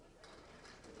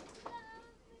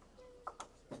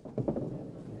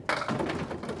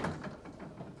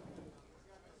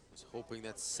 Was hoping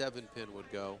that 7 pin would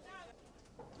go.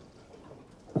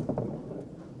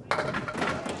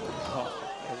 Oh,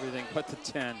 everything but the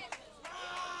 10.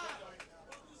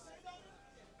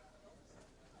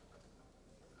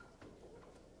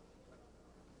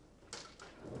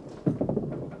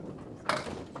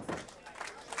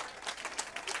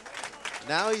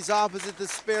 Now he's opposite the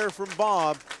spare from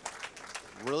Bob.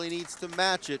 Really needs to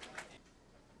match it.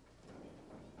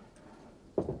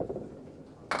 Oh,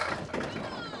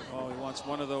 he wants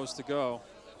one of those to go.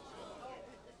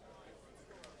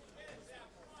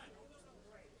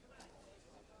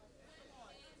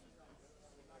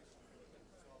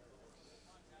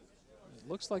 It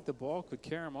looks like the ball could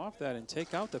carry him off that and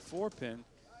take out the 4 pin.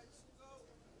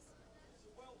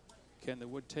 Can the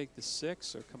wood take the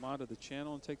 6 or come out of the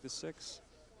channel and take the 6?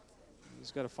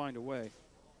 He's got to find a way.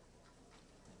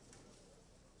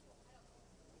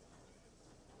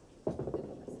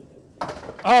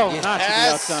 Oh, yes. Not to be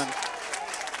outdone.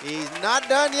 He's not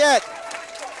done yet.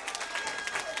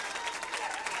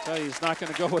 Tell you, he's not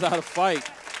going to go without a fight.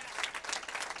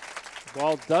 The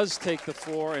ball does take the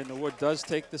 4 and the wood does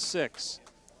take the 6.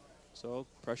 So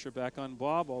pressure back on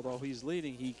Bob. Although he's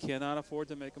leading, he cannot afford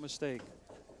to make a mistake.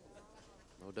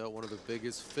 No doubt one of the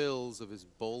biggest fills of his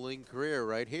bowling career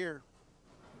right here.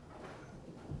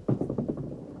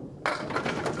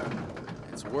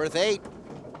 It's worth 8.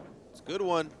 It's a good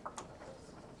one.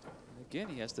 And again,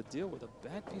 he has to deal with a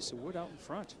bad piece of wood out in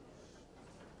front.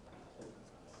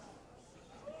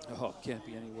 Oh, it can't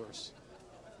be any worse.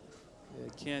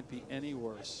 It can't be any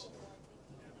worse.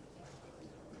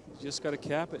 You just got to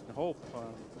cap it and hope.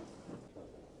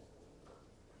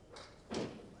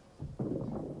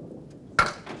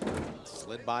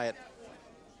 Slid by it.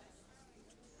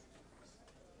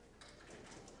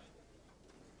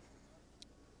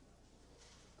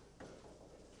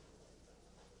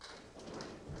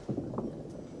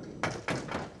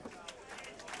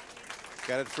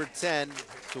 Got it for 10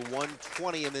 to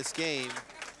 120 in this game.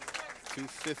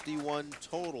 251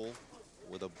 total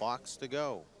with a box to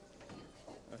go.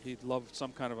 He'd love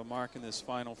some kind of a mark in this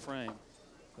final frame.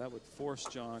 That would force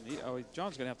John.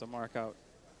 John's going to have to mark out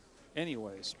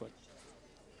anyways, but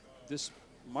this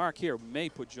mark here may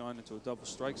put John into a double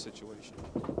strike situation.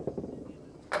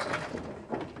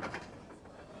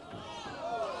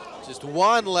 Just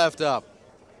one left up.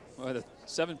 Well, the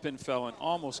 7 pin fell and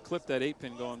almost clipped that 8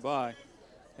 pin going by.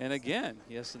 And again,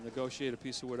 he has to negotiate a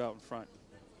piece of wood out in front.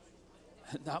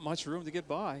 Not much room to get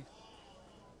by.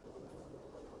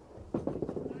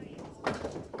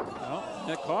 Well,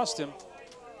 it cost him.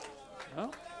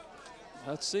 Well,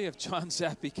 let's see if John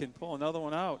Zappi can pull another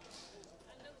one out.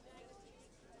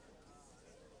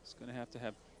 He's going to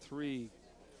have 3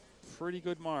 pretty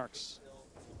good marks.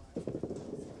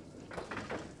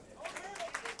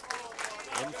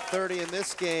 130 in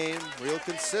this game, real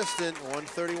consistent.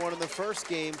 131 in the first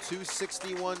game,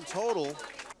 261 total.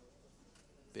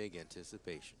 Big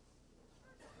anticipation.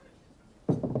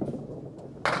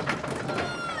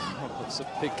 Oh, it's a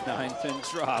big 9-pin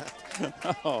drop.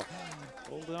 Oh,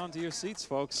 hold on to your seats,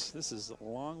 folks. This is a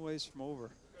long ways from over.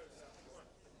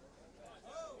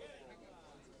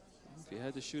 If you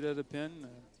had to shoot at a pin,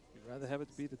 you'd rather have it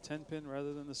be the 10 pin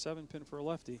rather than the 7 pin for a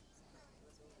lefty.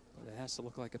 But it has to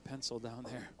look like a pencil down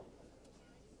there.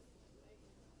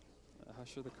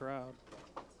 Usher the crowd.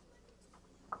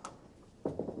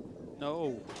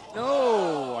 No,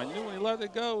 no, I knew when he let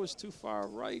it go, it was too far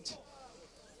right.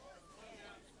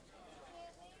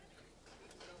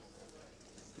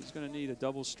 He's going to need a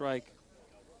double strike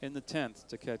in the 10th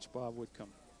to catch Bob Whitcomb.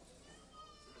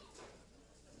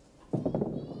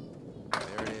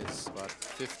 There it is, about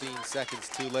 15 seconds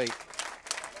too late.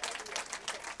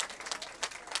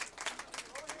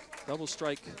 Double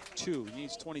strike 2. He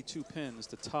needs 22 pins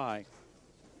to tie.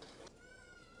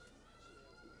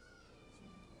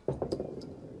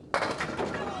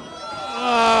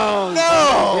 Oh,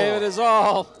 no! Gave it his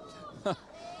all.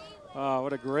 Oh,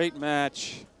 what a great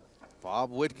match.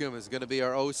 Bob Whitcomb is going to be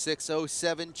our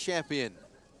 06-07 champion.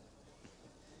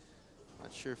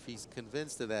 Not sure if he's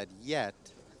convinced of that yet.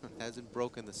 Hasn't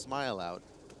broken the smile out.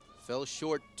 Fell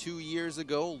short 2 years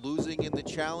ago, losing in the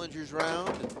challengers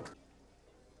round.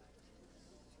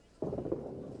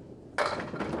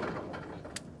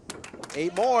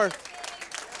 8 more.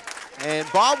 And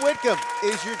Bob Whitcomb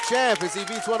is your champ as he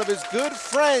beats one of his good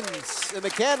friends in the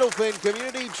Candlepin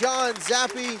community, John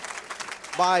Zappi,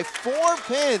 by 4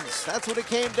 pins. That's what it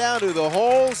came down to the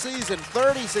whole season.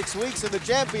 36 weeks in the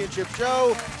championship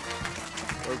show.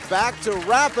 We're back to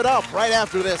wrap it up right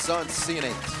after this on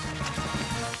CNA.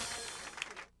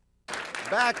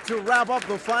 Back to wrap up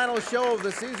the final show of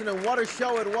the season, and what a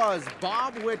show it was.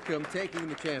 Bob Whitcomb taking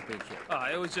the championship.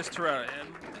 It was just terrific.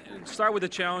 And start with the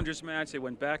challengers match. They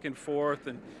went back and forth,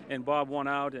 and Bob won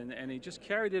out, and he just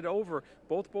carried it over.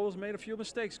 Both bowlers made a few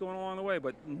mistakes going along the way,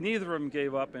 but neither of them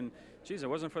gave up. And geez, it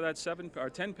wasn't for that 7 or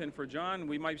 10 pin for John,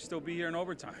 we might still be here in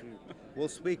overtime. We'll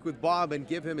speak with Bob and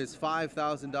give him his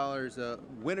 $5,000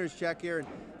 winner's check here in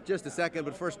just a second.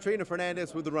 But first, Trina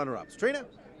Fernandez with the runner-ups. Trina?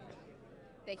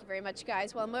 Thank you very much,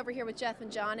 guys. Well, I'm over here with Jeff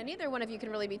and John, and neither one of you can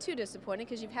really be too disappointed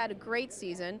because you've had a great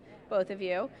season, both of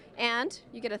you, and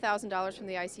you get $1,000 from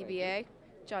the ICBA.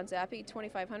 John Zappi,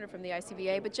 $2,500 from the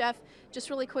ICBA. But Jeff, just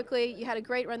really quickly, you had a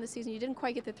great run this season. You didn't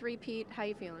quite get the 3-peat. How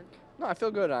you feeling? No, I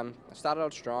feel good. I started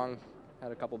out strong,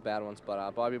 had a couple bad ones,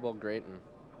 but Bobby bowled great, and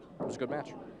it was a good match.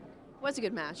 It was a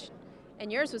good match.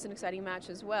 And yours was an exciting match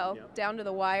as well, Yep. down to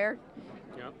the wire.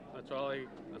 Yep,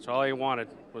 that's all I wanted,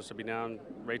 was to be down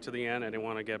right to the end. I didn't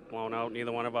want to get blown out,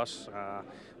 neither one of us.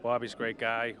 Bobby's a great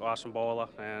guy, awesome bowler,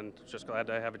 and just glad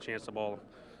to have a chance to bowl him.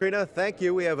 Trina, thank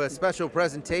you. We have a special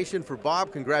presentation for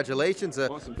Bob. Congratulations.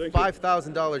 A Awesome, thank you.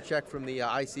 $5,000 check from the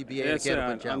ICBA. Yes, and the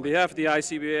Candlepin on Challenge. behalf of the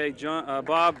ICBA, John,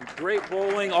 Bob, great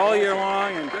bowling all year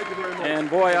long, and Thank you very much. and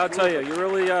boy, I'll tell you, you're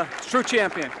really a true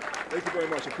champion. Thank you very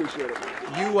much. I appreciate it.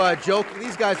 You joke,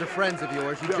 these guys are friends of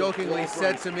yours. You Yeah, jokingly we're all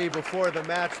said friends. to me before the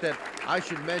match that I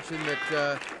should mention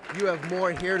that you have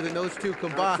more hair than those two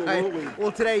combined. Absolutely.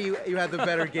 Well, today you had the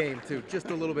better game too, just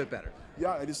a little bit better.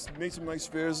 Yeah, I just made some nice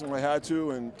fares when I had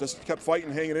to, and just kept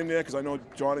fighting, hanging in there, because I know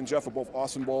John and Jeff are both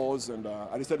awesome bowlers, and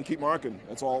I just had to keep marking.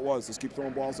 That's all it was. Just keep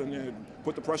throwing balls in there and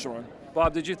put the pressure on.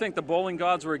 Bob, did you think the bowling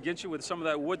gods were against you with some of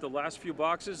that wood the last few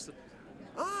boxes?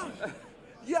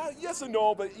 Yeah, yes and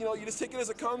no, but you just take it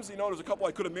as it comes. There's a couple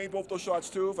I could have made both those shots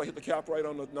too if I hit the cap right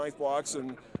on the 9th box,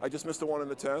 and I just missed the one in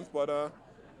the 10th. But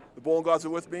the bowling gods are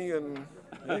with me, and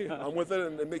hey, I'm with it,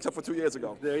 and it makes up for 2 years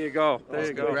ago. There you go. There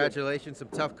you go. Congratulations, some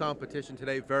tough competition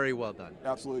today. Very well done.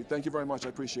 Absolutely. Thank you very much. I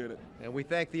appreciate it. And we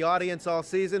thank the audience all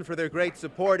season for their great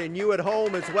support, and you at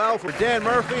home as well. For Dan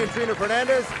Murphy and Trina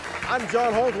Fernandez, I'm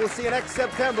John Holt. We'll see you next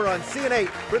September on CN8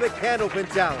 for the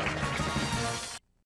Candlepin Challenge.